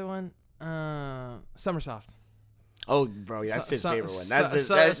was the other one? Summersoft. Oh, bro, that's his favorite one. That's his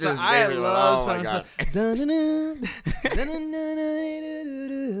favorite I one. love Oh, my God.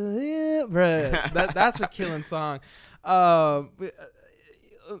 Bruh, that's a killing song. The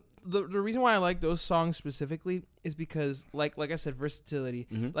reason why I like those songs specifically is because, like I said, versatility.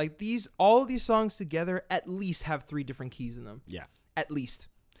 Mm-hmm. Like all of these songs together at least have 3 different keys in them. Yeah. At least.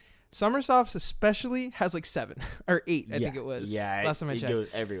 Summersoft's especially has like 7 or 8, I think it was. Yeah, last time I checked. It goes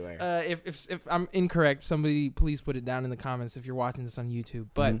everywhere. If I'm incorrect, somebody please put it down in the comments if you're watching this on YouTube.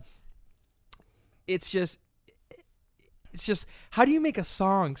 But it's just how do you make a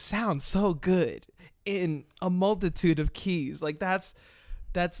song sound so good in a multitude of keys? Like that's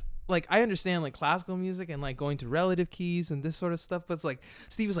like, I understand like classical music and like going to relative keys and this sort of stuff, but it's like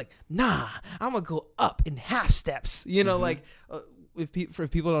Steve was like, nah, I'm gonna go up in half steps. You know, like. If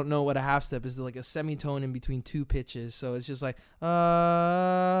people don't know what a half step is, like a semitone in between 2 pitches. So it's just like that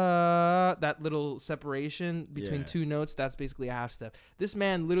little separation between 2 notes. That's basically a half step. This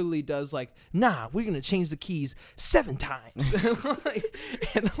man literally does like, nah, we're gonna change the keys 7 times,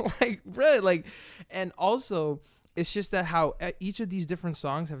 and also it's just that how each of these different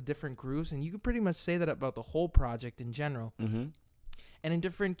songs have different grooves, and you could pretty much say that about the whole project in general, and in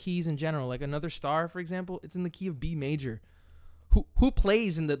different keys in general. Like Another Star, for example, it's in the key of B major. Who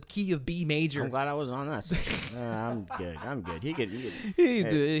plays in the key of B major? I'm glad I wasn't on that section. I'm good. He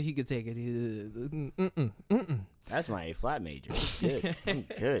could take it. That's my A flat major. I'm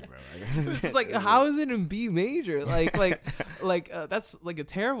good, bro. It's like, how is it in B major? Like that's like a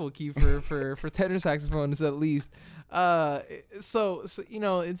terrible key for tenor saxophonists at least. So you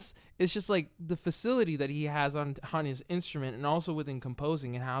know, it's just like the facility that he has on his instrument, and also within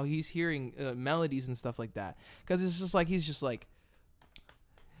composing and how he's hearing melodies and stuff like that. Because it's just like he's just like,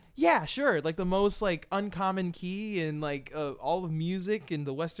 yeah, sure, like the most like uncommon key in like all of music in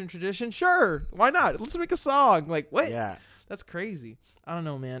the Western tradition. Sure, why not? Let's make a song. Like, what? Yeah, that's crazy. I don't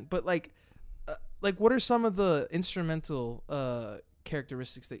know, man. But like what are some of the instrumental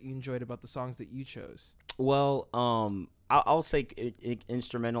characteristics that you enjoyed about the songs that you chose? Well, I'll say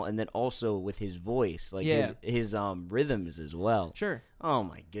instrumental, and then also with his voice, like his rhythms as well. Sure. Oh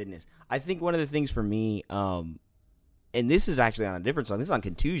my goodness! I think one of the things for me, and this is actually on a different song. This is on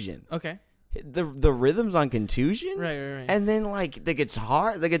Contusion. Okay. The rhythms on Contusion, right, and then like the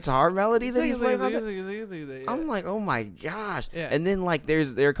guitar melody that he's playing on. I'm like, oh my gosh! Yeah. And then like there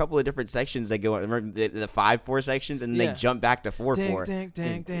are a couple of different sections that go on. Remember the 5/4 sections, and then they jump back to 4/4.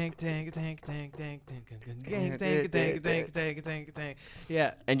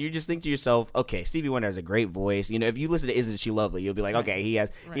 Yeah. And you just think to yourself, okay, Stevie Wonder has a great voice. You know, if you listen to "Isn't She Lovely," you'll be like, okay, he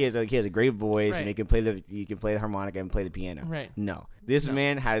has a great voice, and he can play the harmonica and play the piano. Right. No, this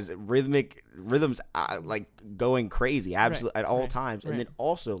man has rhythms like going crazy absolutely at all times, and then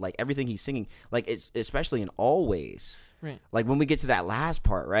also like everything he's singing, like it's especially in Always, like when we get to that last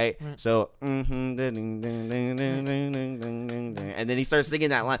part, so and then he starts singing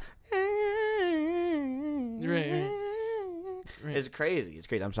that line, It's crazy.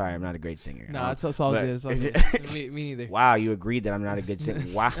 I'm sorry, I'm not a great singer. No, it's all good. It's all good. me neither. Wow, you agreed that I'm not a good singer.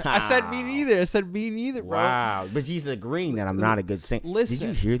 Wow. I said me neither, bro. Wow, but he's agreeing that I'm not a good singer. Listen, did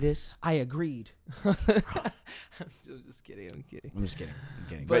you hear this? I agreed. I'm just kidding. I'm kidding.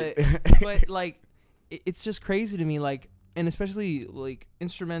 But like, it's just crazy to me. Like, and especially like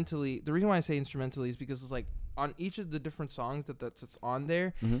instrumentally. The reason why I say instrumentally is because it's like on each of the different songs that's on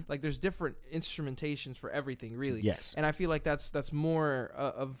there, like there's different instrumentations for everything, really. Yes. And I feel like that's more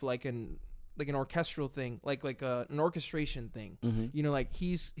of like an orchestral thing, like an orchestration thing. You know, like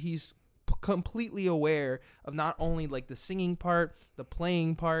he's completely aware of not only like the singing part, the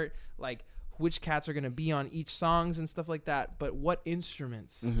playing part, like which cats are going to be on each songs and stuff like that, but what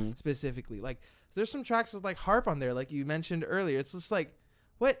instruments specifically. Like there's some tracks with like harp on there, like you mentioned earlier. It's just like,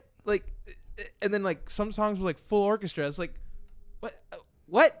 what? Like, and then like some songs with like full orchestra. It's like,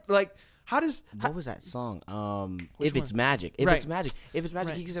 what? Like, what was that song? If It's Magic. If It's Magic.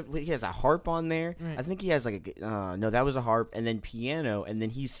 He has a harp on there. I think he has like no, that was a harp, and then piano, and then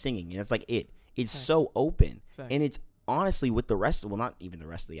he's singing, and that's like it. It's so open, and it's honestly with the rest, well, not even the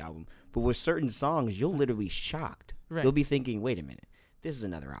rest of the album, but with certain songs, you'll literally be shocked. You'll be thinking, wait a minute. This is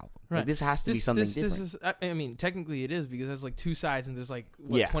another album. Like, this has to be something different. This is, I mean, technically it is, because there's like 2 sides and there's like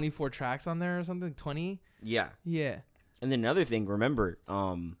 24 tracks on there or something. 20. Yeah. Yeah. And then another thing, remember,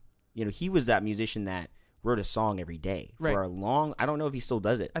 you know, he was that musician that wrote a song every day for a long. I don't know if he still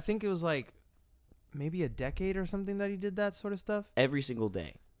does it. I think it was like maybe a decade or something that he did that sort of stuff. Every single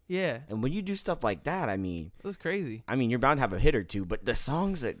day. Yeah. And when you do stuff like that, I mean, it was crazy. I mean, you're bound to have a hit or two, but the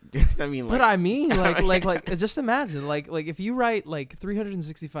songs that I mean, like, but I mean, like just imagine, like if you write like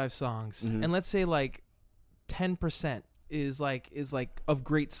 365 songs, and let's say like 10% is like of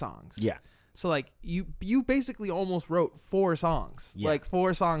great songs. Yeah. So like you basically almost wrote 4 songs, like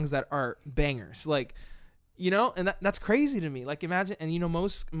 4 songs that are bangers, like. You know, and that's crazy to me. Like, imagine, and you know,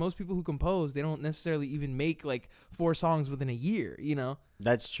 most people who compose, they don't necessarily even make like 4 songs within a year. You know,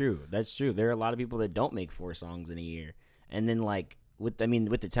 that's true. There are a lot of people that don't make 4 songs in a year, and then like with the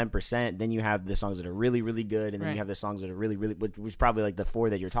 10%, then you have the songs that are really, really good, and then you have the songs that are really, really, which was probably like the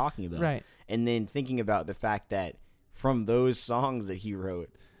 4 that you're talking about, right? And then thinking about the fact that from those songs that he wrote,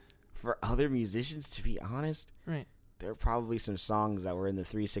 for other musicians, to be honest, there are probably some songs that were in the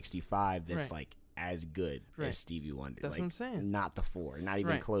 365 that's like as good as Stevie Wonder. That's like, what I'm saying. Not the 4, not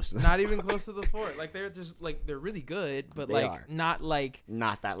even close to the not even close to the 4. Like they're just like they're really good, but not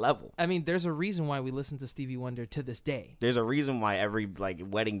that level. I mean, there's a reason why we listen to Stevie Wonder to this day. There's a reason why every like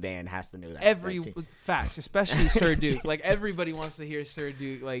wedding band has to know that. Every facts, especially Sir Duke. Like everybody wants to hear Sir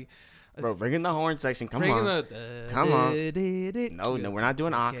Duke. Like, bro, bring in the horn section. Come on. No, we're not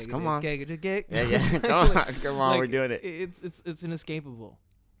doing ox. Come on. Yeah. Come on. We're doing it. It's inescapable.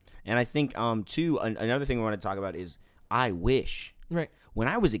 And I think too, another thing we want to talk about is I wish. Right. When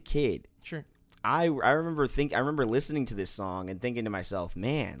I was a kid, sure. I remember listening to this song and thinking to myself,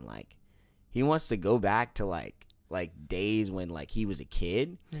 man, like he wants to go back to like days when like he was a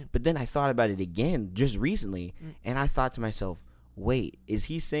kid. But then I thought about it again just recently, and I thought to myself, wait, is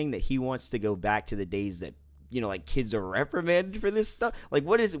he saying that he wants to go back to the days that, you know, like kids are reprimanded for this stuff? Like,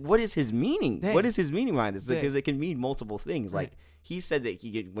 what is his meaning? Dang. What is his meaning behind this? Because it can mean multiple things. Like he said that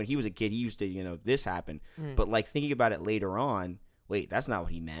when he was a kid, he used to, you know, this happened. But like thinking about it later on, wait, that's not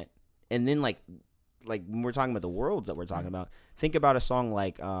what he meant. And then like when we're talking about the worlds that we're talking about, think about a song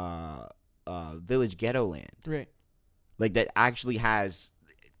like Village Ghetto Land. Right. Like that actually has,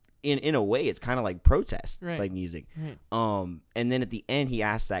 in a way, it's kind of like protest like music. And then at the end he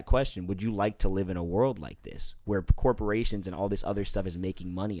asks that question, would you like to live in a world like this where corporations and all this other stuff is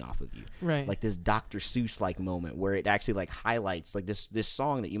making money off of you? Like this Dr. Seuss like moment where it actually like highlights like this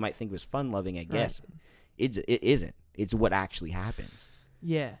song that you might think was fun loving, I guess. it isn't. It's what actually happens.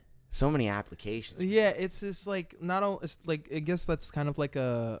 Yeah. So many applications. Yeah, it's just like not all. It's like I guess that's kind of like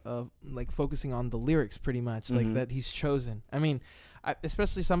a like focusing on the lyrics pretty much, like that he's chosen. I mean,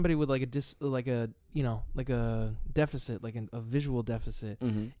 especially somebody with like a deficit, like a visual deficit.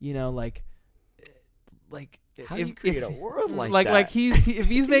 You know, like how do you create a world like that? Like if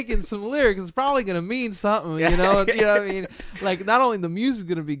he's making some lyrics, it's probably gonna mean something. You know, you know what I mean? Like not only the music's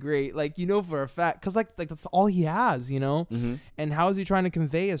gonna be great, like you know for a fact, because like that's all he has. You know, and how is he trying to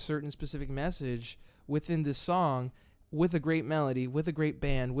convey a certain specific message within this song? With a great melody, with a great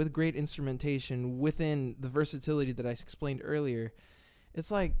band, with great instrumentation, within the versatility that I explained earlier,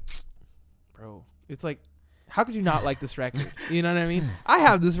 it's like, bro, it's like, how could you not like this record? You know what I mean? I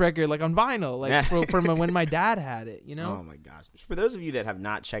have this record like on vinyl, like from when my dad had it. You know? Oh my gosh! For those of you that have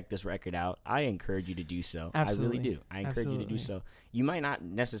not checked this record out, I encourage you to do so. Absolutely. I really do. I encourage you to do so. You might not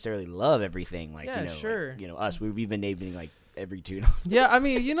necessarily love everything, like sure. like, us. We've been naming like every tune. Yeah, I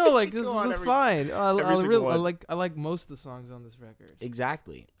mean, you know, like this is fine. I like most of the songs on this record.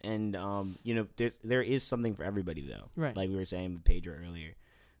 Exactly, and you know, there is something for everybody though. Right. Like we were saying with Pedro earlier,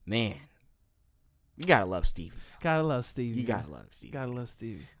 man. You gotta love Stevie. Gotta love Stevie. You gotta love Stevie. Gotta love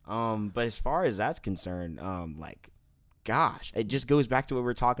Stevie. But as far as that's concerned, like, gosh, it just goes back to what we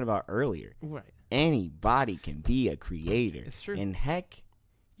were talking about earlier. Right. Anybody can be a creator. It's true. And heck,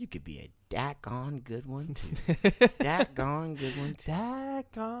 you could be a daggone good one too. Daggone good one too.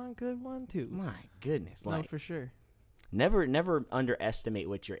 Daggone good one too. My goodness, like, no, for sure. Never underestimate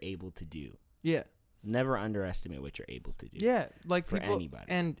what you're able to do. Yeah. Never underestimate what you're able to do. Yeah, like for people, anybody.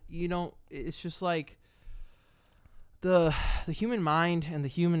 And you know, it's just like the human mind and the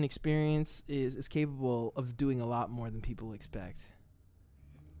human experience is capable of doing a lot more than people expect.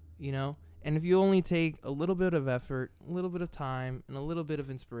 You know, and if you only take a little bit of effort, a little bit of time, and a little bit of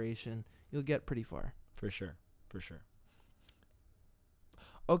inspiration, you'll get pretty far. For sure. For sure.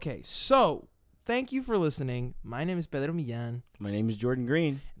 Okay, so thank you for listening. My name is Pedro Millan. My name is Jordan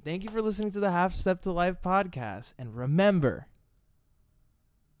Green. Thank you for listening to the Half Step to Life podcast. And remember,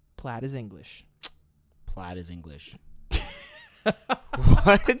 plaid is English. Plaid is English.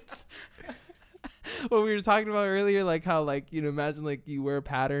 What? What we were talking about earlier, like how, like, you know, imagine like you wear a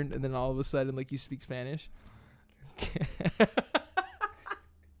pattern and then all of a sudden like you speak Spanish.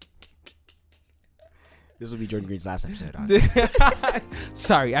 This will be Jordan Green's last episode on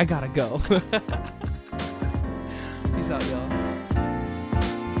Sorry, I gotta go. Peace out, y'all.